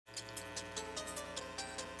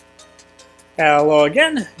Hello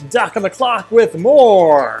again, Doc on the Clock with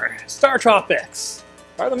more Star Tropics,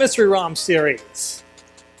 part of the Mystery ROM series.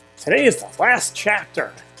 Today is the last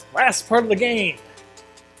chapter, last part of the game.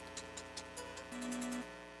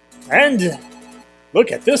 And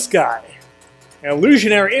look at this guy. An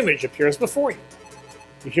illusionary image appears before you.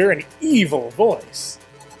 You hear an evil voice.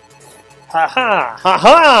 Ha ha, ha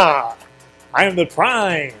ha! I am the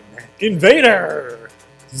Prime Invader,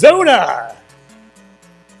 Zoda!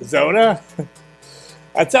 Zoda?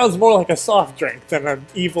 That sounds more like a soft drink than an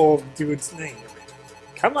evil dude's name.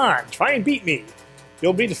 Come on, try and beat me.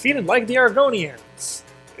 You'll be defeated like the Argonians.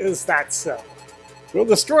 Is that so? We'll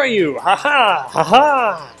destroy you! Ha ha! Ha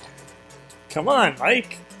ha! Come on,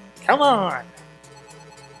 Mike. Come on.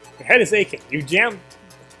 Your head is aching. You jam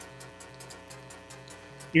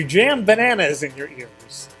bananas in your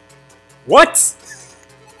ears. What?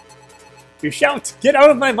 You shout, "Get out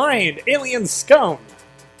of my mind, alien scum!"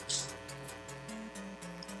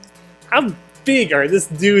 How big are this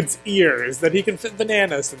dude's ears that he can fit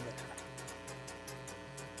bananas in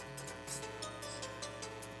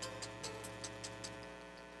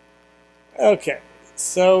there? Okay,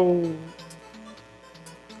 so...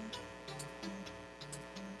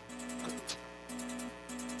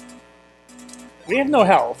 we have no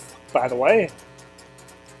health, by the way.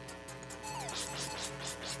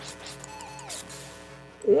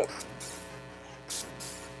 Ugh.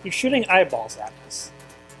 You're shooting eyeballs at us.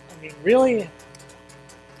 I mean, really?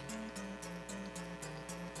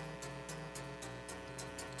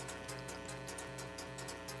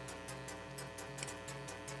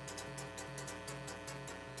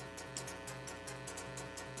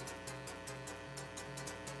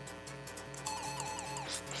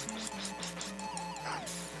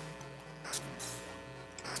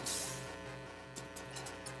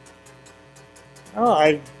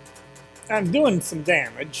 Oh, I'm doing some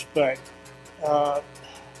damage, but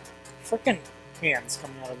frickin' hands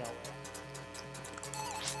coming out of nowhere.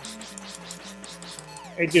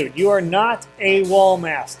 Hey, dude, you are not a wall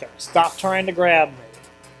master. Stop trying to grab me.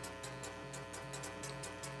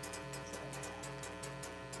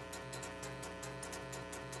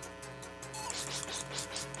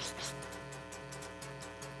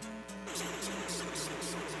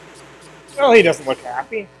 Oh, he doesn't look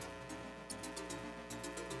happy.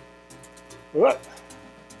 What?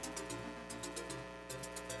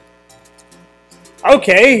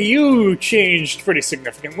 Okay, you changed pretty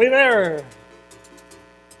significantly there.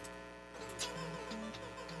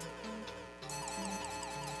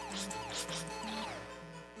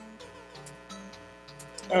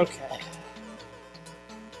 Okay.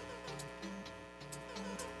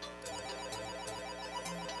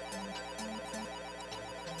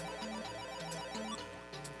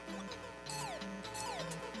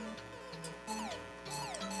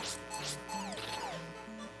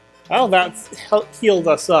 Well, that's healed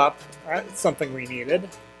us up. That's something we needed.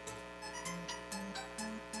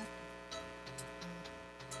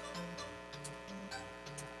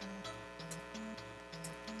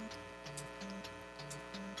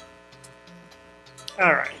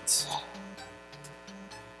 All right.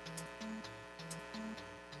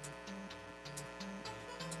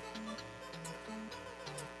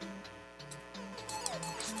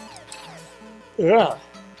 Ugh.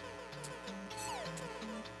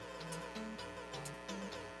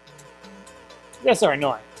 You guys are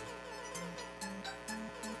annoying.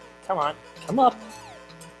 Come on, come up.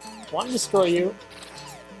 I want to destroy you.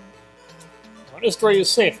 I want to destroy you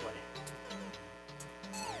safely.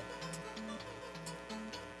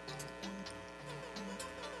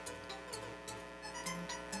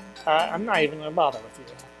 I'm not even going to bother with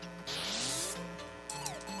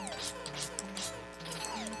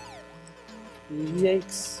you.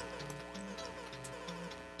 Yikes.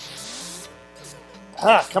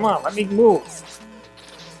 Ah, come on, let me move.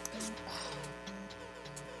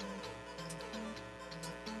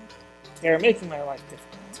 They're making my life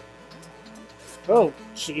difficult. Oh,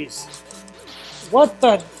 jeez. What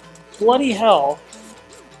the bloody hell?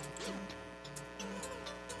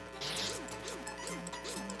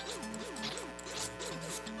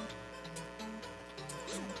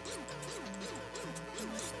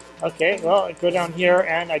 Okay, well, I go down here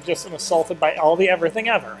and I just am assaulted by all the everything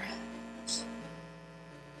ever.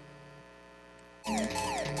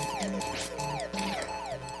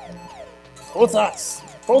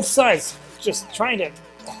 Both sides, just trying to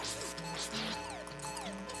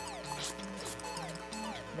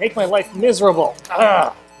make my life miserable.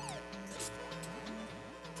 Ugh.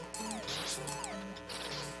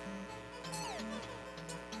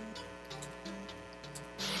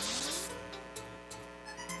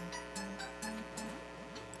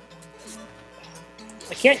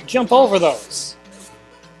 I can't jump over those.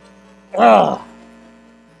 Ugh.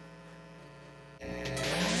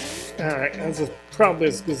 Alright, that's probably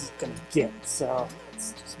as good as it's gonna get, so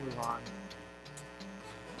let's just move on.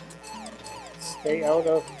 Stay out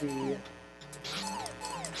of the...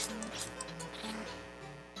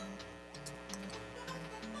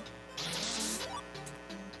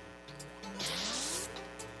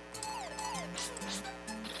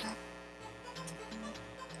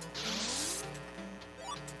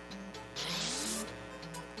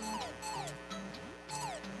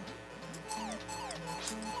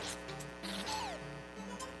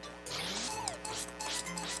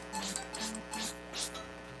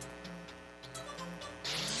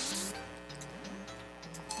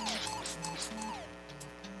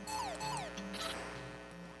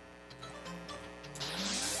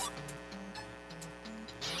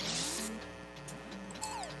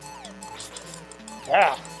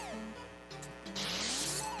 Ah.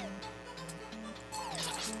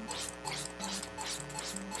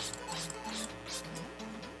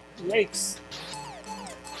 Yikes.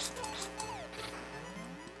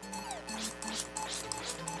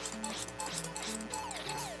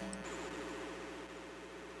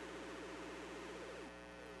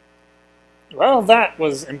 Well, that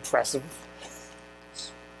was impressive.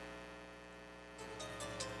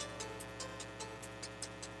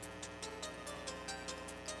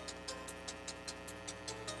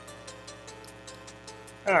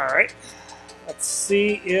 Alright, let's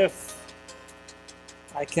see if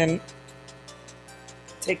I can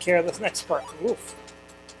take care of this next part. Oof.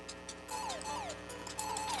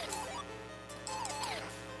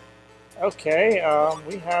 Okay,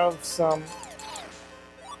 we have some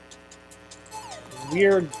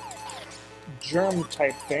weird germ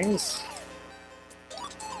type things.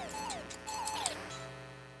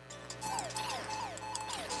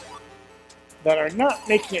 That are not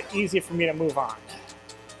making it easy for me to move on.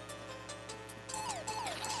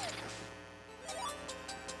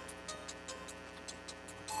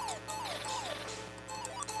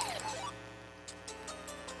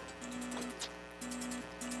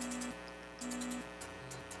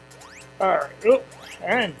 Alright, oh,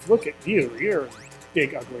 and look at you, you're a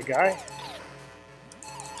big ugly guy.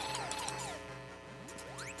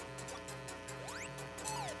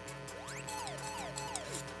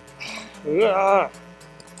 Ugh.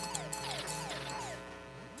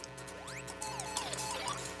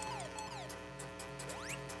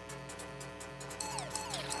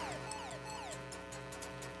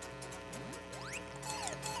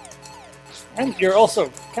 And you're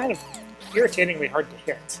also kind of irritatingly hard to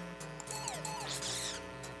hit.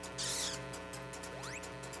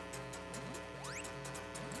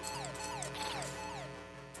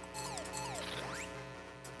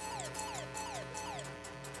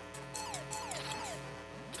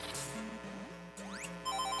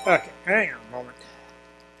 Okay, hang on a moment.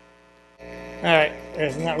 Alright,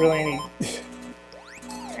 there's not really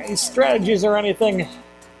any strategies or anything.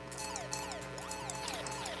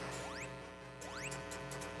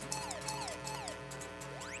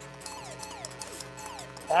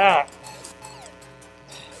 Ah.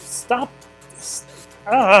 Stop.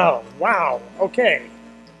 Oh, wow. Okay.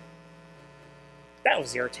 That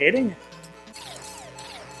was irritating.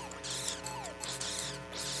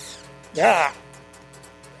 Yeah.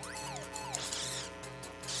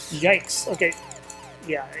 Yikes. Okay.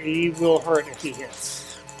 Yeah, he will hurt if he hits.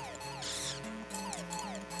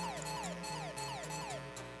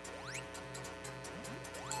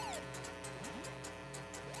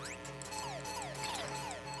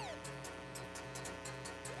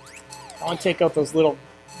 I want to take out those little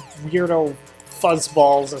weirdo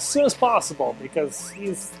fuzzballs as soon as possible because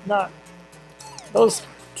he's not... Those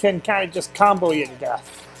can kind of just combo you to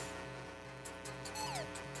death.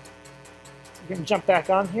 You can jump back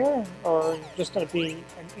on here, or you're just going to be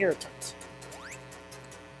an irritant.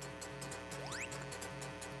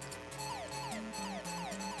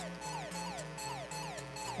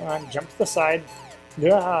 Come on, jump to the side.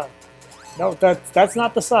 Yeah. No, that's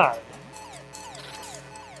not the side.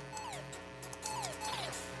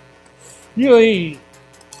 Yay!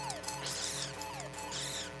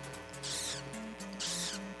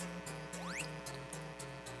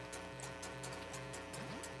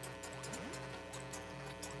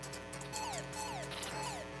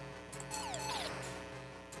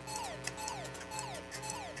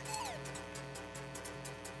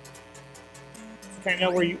 I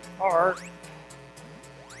know where you are.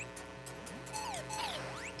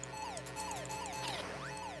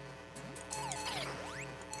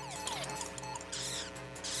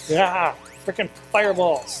 Yeah, freaking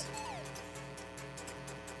fireballs.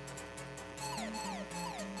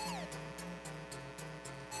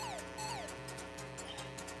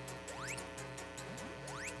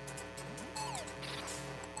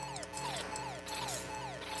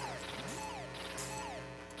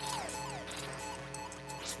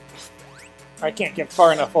 I can't get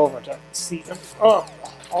far enough over to see them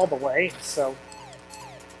all the way, so...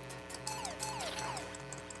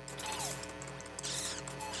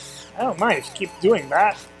 I don't mind if you keep doing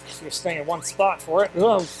that. If you're staying in one spot for it.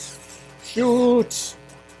 Oh, shoot!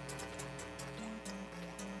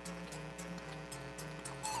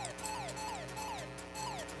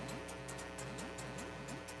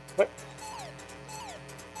 What?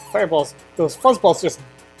 Fireballs, those fuzzballs just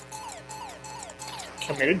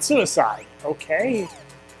committed suicide. Okay.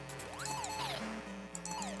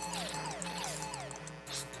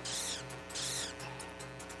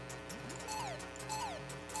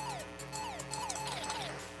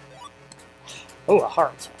 Oh, a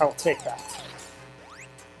heart. I will take that.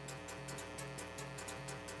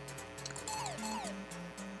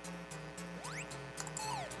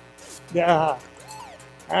 Yeah.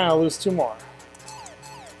 I'll lose 2 more.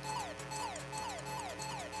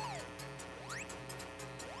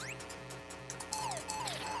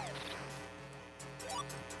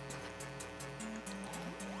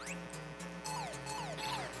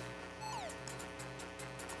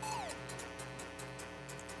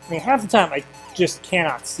 I mean, half the time I just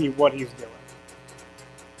cannot see what he's doing.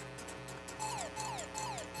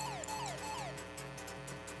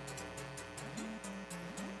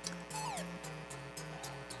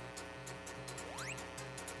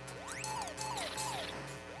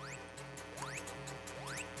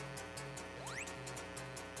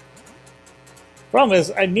 Problem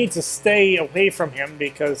is, I need to stay away from him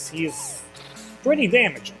because he's pretty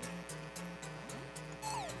damaging.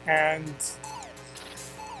 And...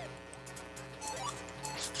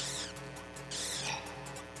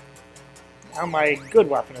 now my good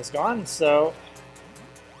weapon is gone, so...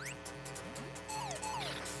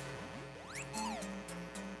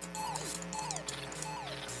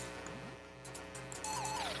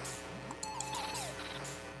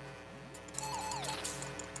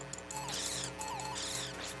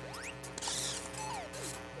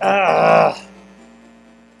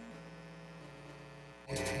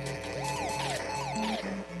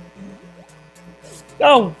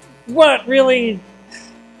 Oh, what? Really?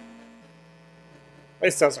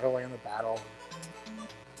 This doesn't really end the battle.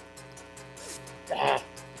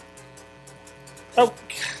 Oh.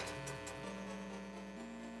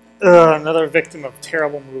 Another victim of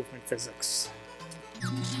terrible movement physics.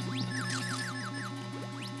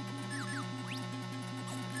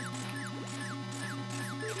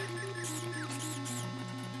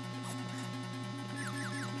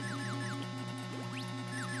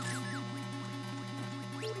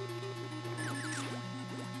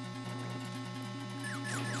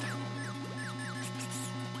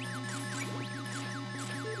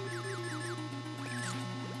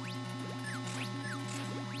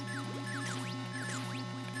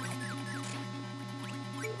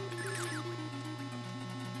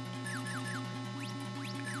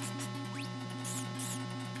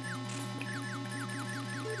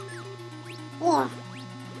 Yeah.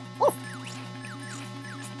 Oof.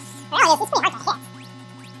 Well, it's pretty hard to hit.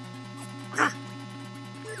 Ah.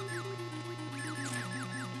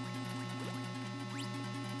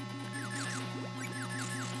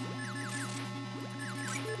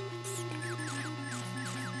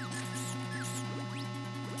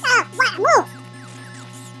 Oh, what? Move!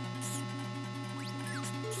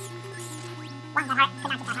 One the heart.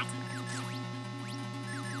 Could not get that heart.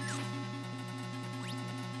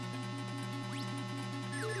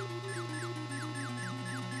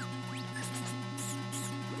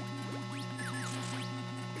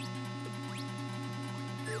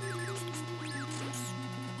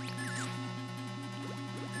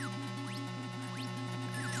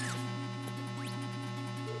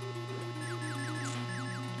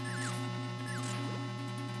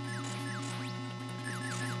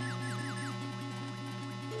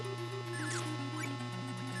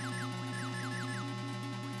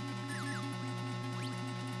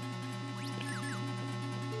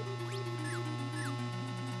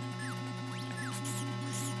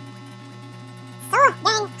 So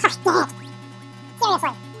dang hard.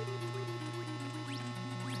 Seriously.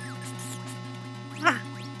 Ah.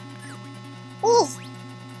 Eesh.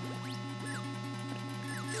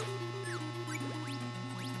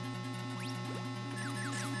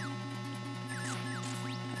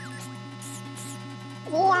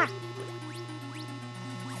 Yeah.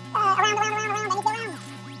 Around. I need to go around.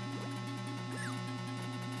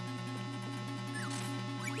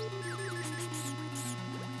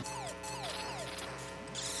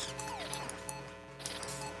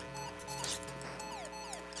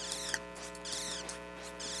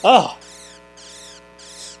 Oh.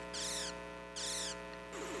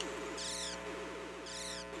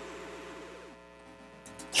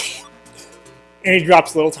 And he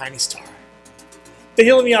drops a little tiny star. To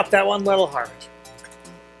heal me up that one little heart.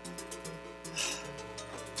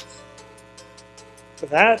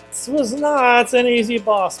 That was not an easy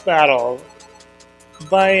boss battle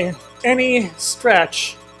by any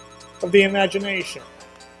stretch of the imagination.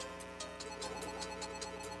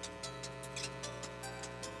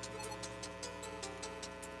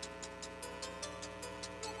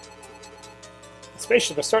 The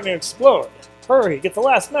spaceship is starting to explode. Hurry, get the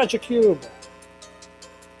last magic cube.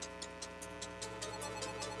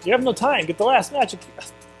 You have no time, get the last magic cube.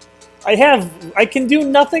 I can do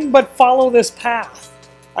nothing but follow this path.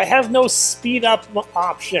 I have no speed up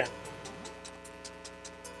option.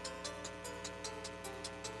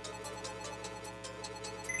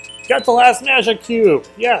 Got the last magic cube.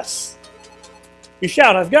 Yes. You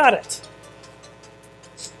shout, I've got it.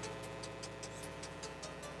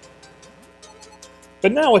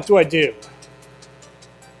 But now what do I do?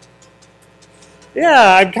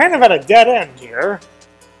 Yeah, I'm kind of at a dead end here.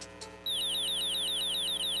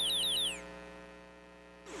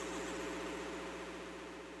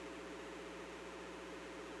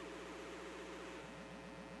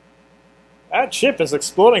 That ship is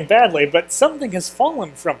exploding badly, but something has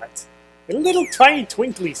fallen from it. A little tiny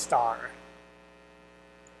twinkly star.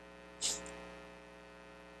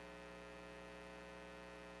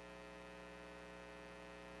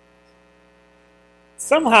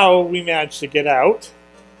 Somehow we managed to get out.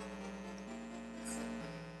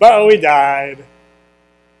 But we died.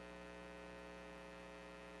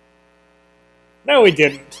 No, we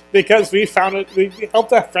didn't, because we found it. We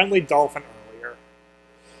helped a friendly dolphin earlier.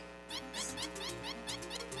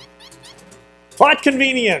 Plot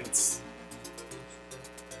convenience.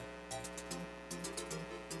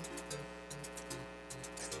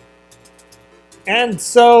 And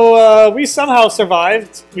so we somehow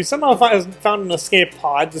survived. We somehow found an escape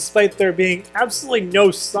pod, despite there being absolutely no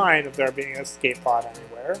sign of there being an escape pod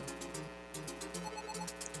anywhere.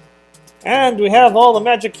 And we have all the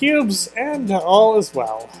magic cubes, and all is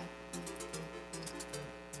well.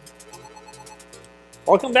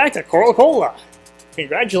 Welcome back to Coca-Cola.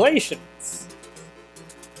 Congratulations.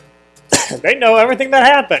 They know everything that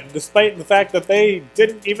happened, despite the fact that they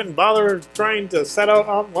didn't even bother trying to set out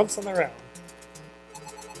on once on their own.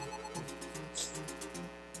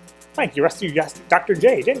 Mike, you rescued Dr.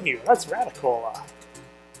 J, didn't you? That's Radicola.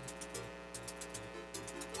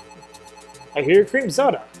 I hear you cream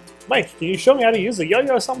soda. Mike, can you show me how to use a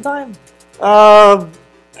yo-yo sometime? You're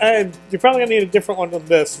probably gonna need a different one than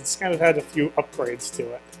this. It's kind of had a few upgrades to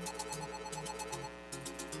it.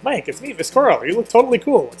 Mike, it's me, Miss Squirrel. You look totally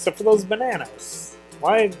cool, except for those bananas.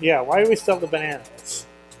 Why do we still have the bananas?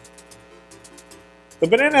 The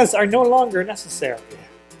bananas are no longer necessary.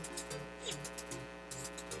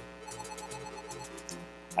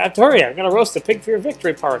 I have to hurry. I'm gonna roast a pig for your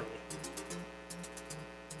victory party.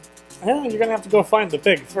 Well, you're gonna have to go find the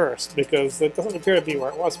pig first, because it doesn't appear to be where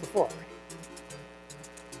it was before.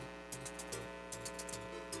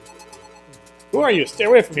 Who are you? Stay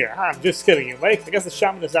away from here. I'm just kidding you, Mike. I guess the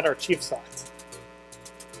shaman is at our chief's hut.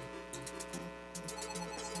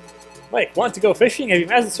 Mike, want to go fishing? Have you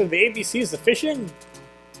mastered the ABCs of fishing?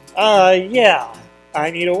 Yeah. I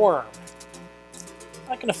need a worm.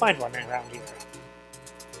 I'm not gonna find one around here.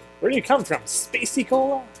 Where do you come from? Spacey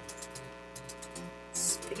Cola?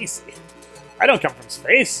 Spacey. I don't come from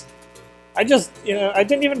space. I just, I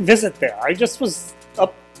didn't even visit there. I just was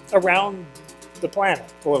up around the planet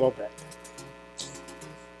a little bit.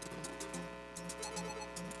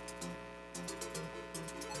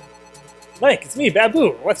 Mike, it's me,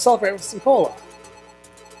 Babu. Let's celebrate with some cola.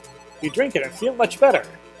 You drink it and feel much better.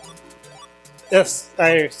 Yes,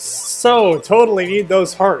 I so totally need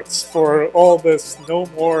those hearts for all this no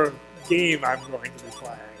more game I'm going to be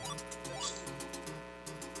playing.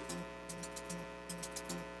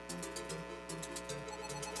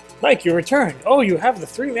 Mike, you returned. Oh, you have the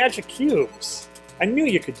 3 magic cubes. I knew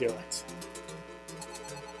you could do it.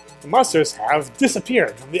 The monsters have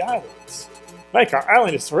disappeared from the islands. Mike, our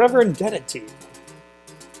island is forever indebted to you.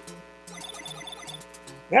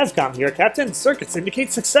 Navcom here, Captain. Circuits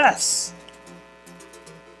indicate success.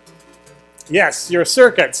 Yes, your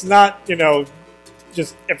circuits, not,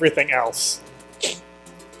 just everything else.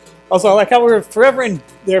 Also, I like how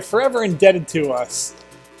they're forever indebted to us.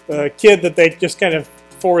 The kid that they just kind of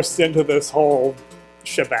forced into this whole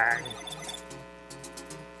shebang.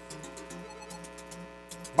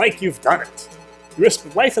 Mike, you've done it. You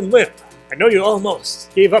risked life and limb. I know you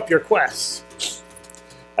almost gave up your quest.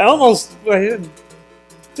 I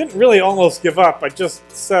didn't really almost give up. I just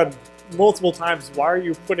said multiple times, why are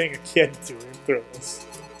you putting a kid through this?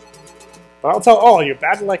 But I'll tell all, you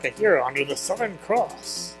battled like a hero under the Southern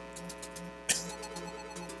Cross.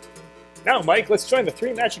 Now, Mike, let's join the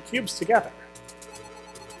 3 magic cubes together.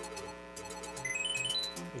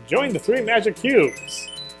 Join the 3 magic cubes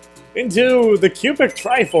into the cubic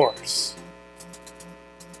Triforce.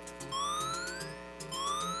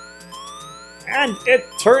 And it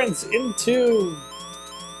turns into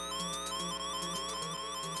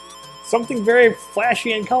something very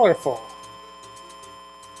flashy and colorful.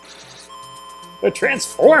 They're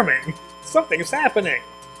transforming! Something's happening!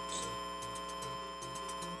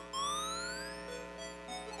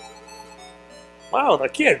 Wow, the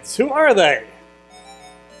kids, who are they?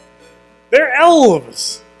 They're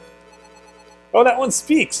elves! Oh, that one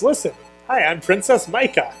speaks, listen. Hi, I'm Princess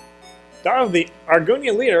Micah, daughter of the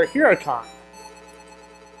Argonian leader, Huracan.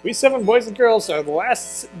 We 7 boys and girls are the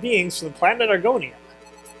last beings from the planet Argonia.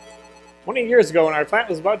 20 years ago, when our planet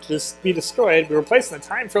was about to be destroyed, we were placed in the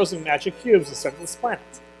time-frozen magic cubes instead of this planet.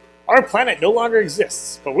 Our planet no longer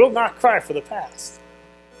exists, but we'll not cry for the past.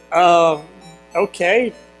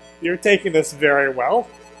 Okay. You're taking this very well.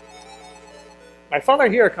 My father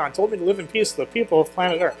Huracan told me to live in peace with the people of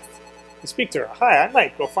planet Earth. To speak to her. Hi, I'm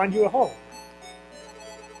Mike. We'll find you a home.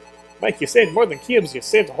 Mike, you saved more than cubes. You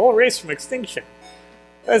saved a whole race from extinction.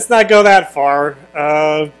 Let's not go that far.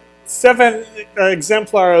 7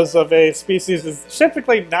 exemplars of a species is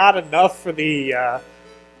typically not enough for the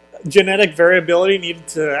genetic variability needed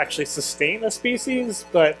to actually sustain a species,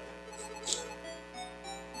 but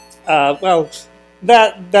well,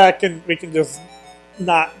 we can just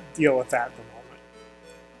not deal with that at the moment.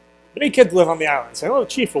 Many kids live on the island, so hello,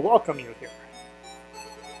 Chief, will welcome you here.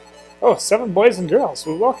 Oh, 7 boys and girls,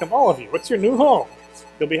 we welcome all of you. What's your new home?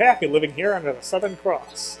 You'll be happy living here under the Southern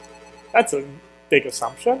Cross. That's a big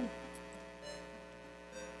assumption.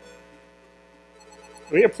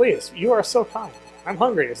 We are pleased. You are so kind. I'm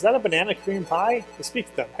hungry. Is that a banana cream pie? To speak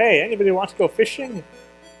to them. Hey, anybody want to go fishing?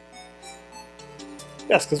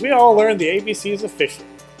 Yes, because we all learned the ABCs of fishing.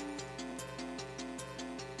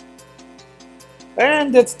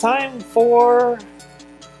 And it's time for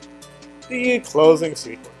the closing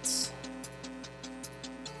sequence.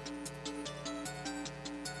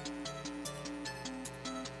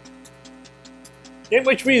 In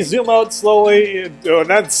which we zoom out slowly,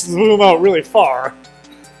 not zoom out really far,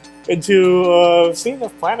 into a scene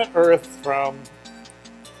of planet Earth from...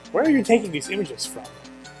 Where are you taking these images from?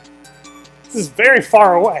 This is very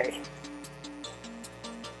far away.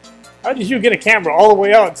 How did you get a camera all the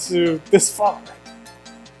way out to this far?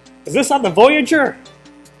 Is this on the Voyager?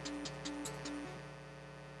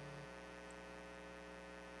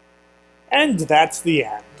 And that's the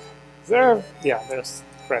end. Yeah, there's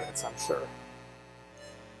credits, I'm sure.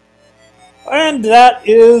 And that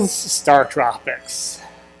is Star Tropics.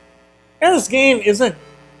 And this game isn't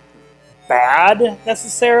bad,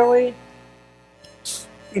 necessarily,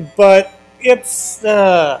 but it's,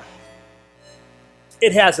 it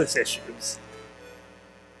has its issues.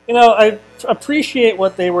 You know, I appreciate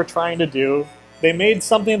what they were trying to do. They made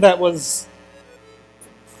something that was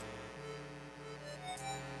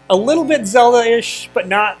a little bit Zelda-ish, but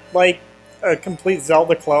not like a complete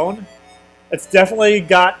Zelda clone. It's definitely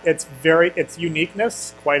got its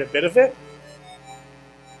uniqueness, quite a bit of it.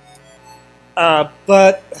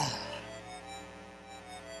 But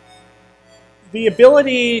the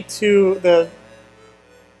ability to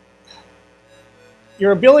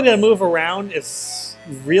your ability to move around is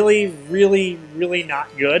really, really, really not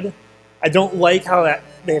good. I don't like how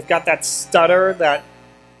they've got that stutter that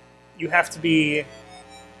you have to be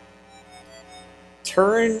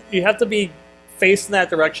facing that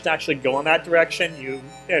direction to actually go in that direction.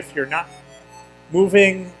 If you're not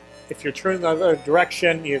moving, if you're turning the other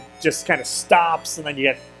direction, it just kind of stops, and then you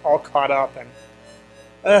get all caught up. And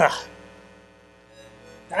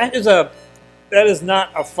that is not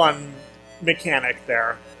a fun mechanic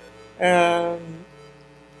there. That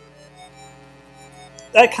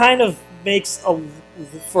kind of makes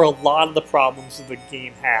for a lot of the problems that the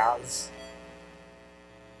game has.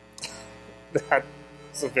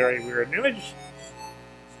 That's a very weird image.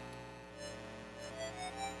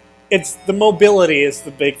 The mobility is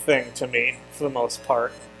the big thing to me, for the most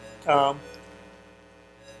part. And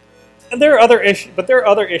there are other issues, but there are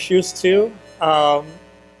other issues too. You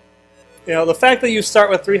know, the fact that you start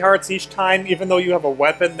with 3 hearts each time, even though you have a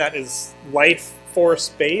weapon that is life force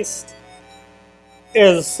based,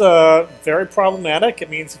 is very problematic. It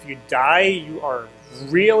means if you die, you are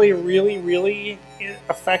really, really, really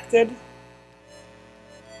affected.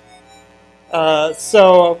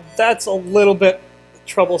 So that's a little bit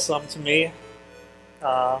troublesome to me.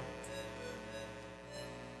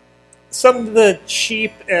 some of the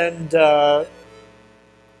cheap and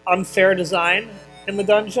unfair design in the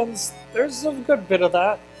dungeons, there's a good bit of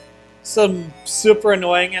that. Some super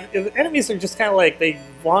annoying, and enemies are just kind of like, they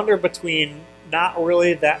wander between not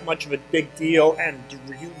really that much of a big deal and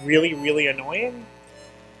really, really annoying.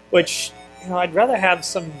 Which, you know, I'd rather have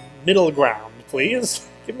some middle ground, please.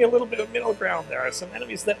 Give me a little bit of middle ground there. Some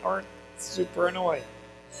enemies that aren't super annoying.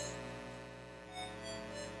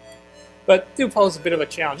 But do pose a bit of a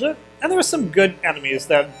challenge. And there are some good enemies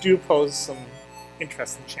that do pose some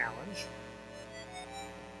interesting challenge.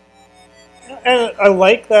 And I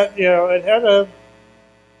like that, you know, it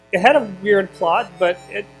had a weird plot, but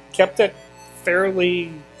it kept it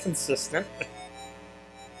fairly consistent.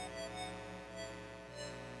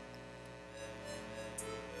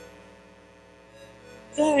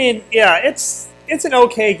 I mean, yeah, it's an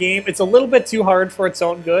okay game. It's a little bit too hard for its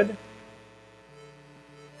own good.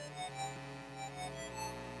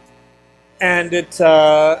 And it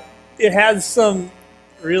has some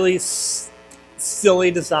really silly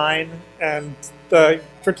design, and the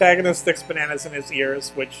protagonist sticks bananas in his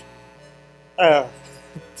ears, which,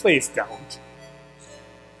 please don't.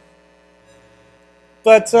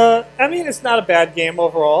 But, I mean, it's not a bad game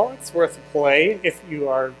overall. It's worth a play if you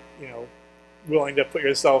are, you know, willing to put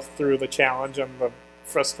yourself through the challenge and the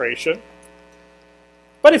frustration.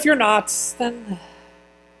 But if you're not, then,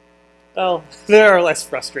 well, there are less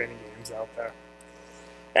frustrating games out there.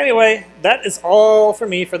 Anyway, that is all for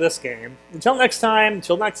me for this game. Until next time,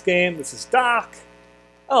 until next game, this is Doc.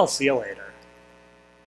 I'll see you later.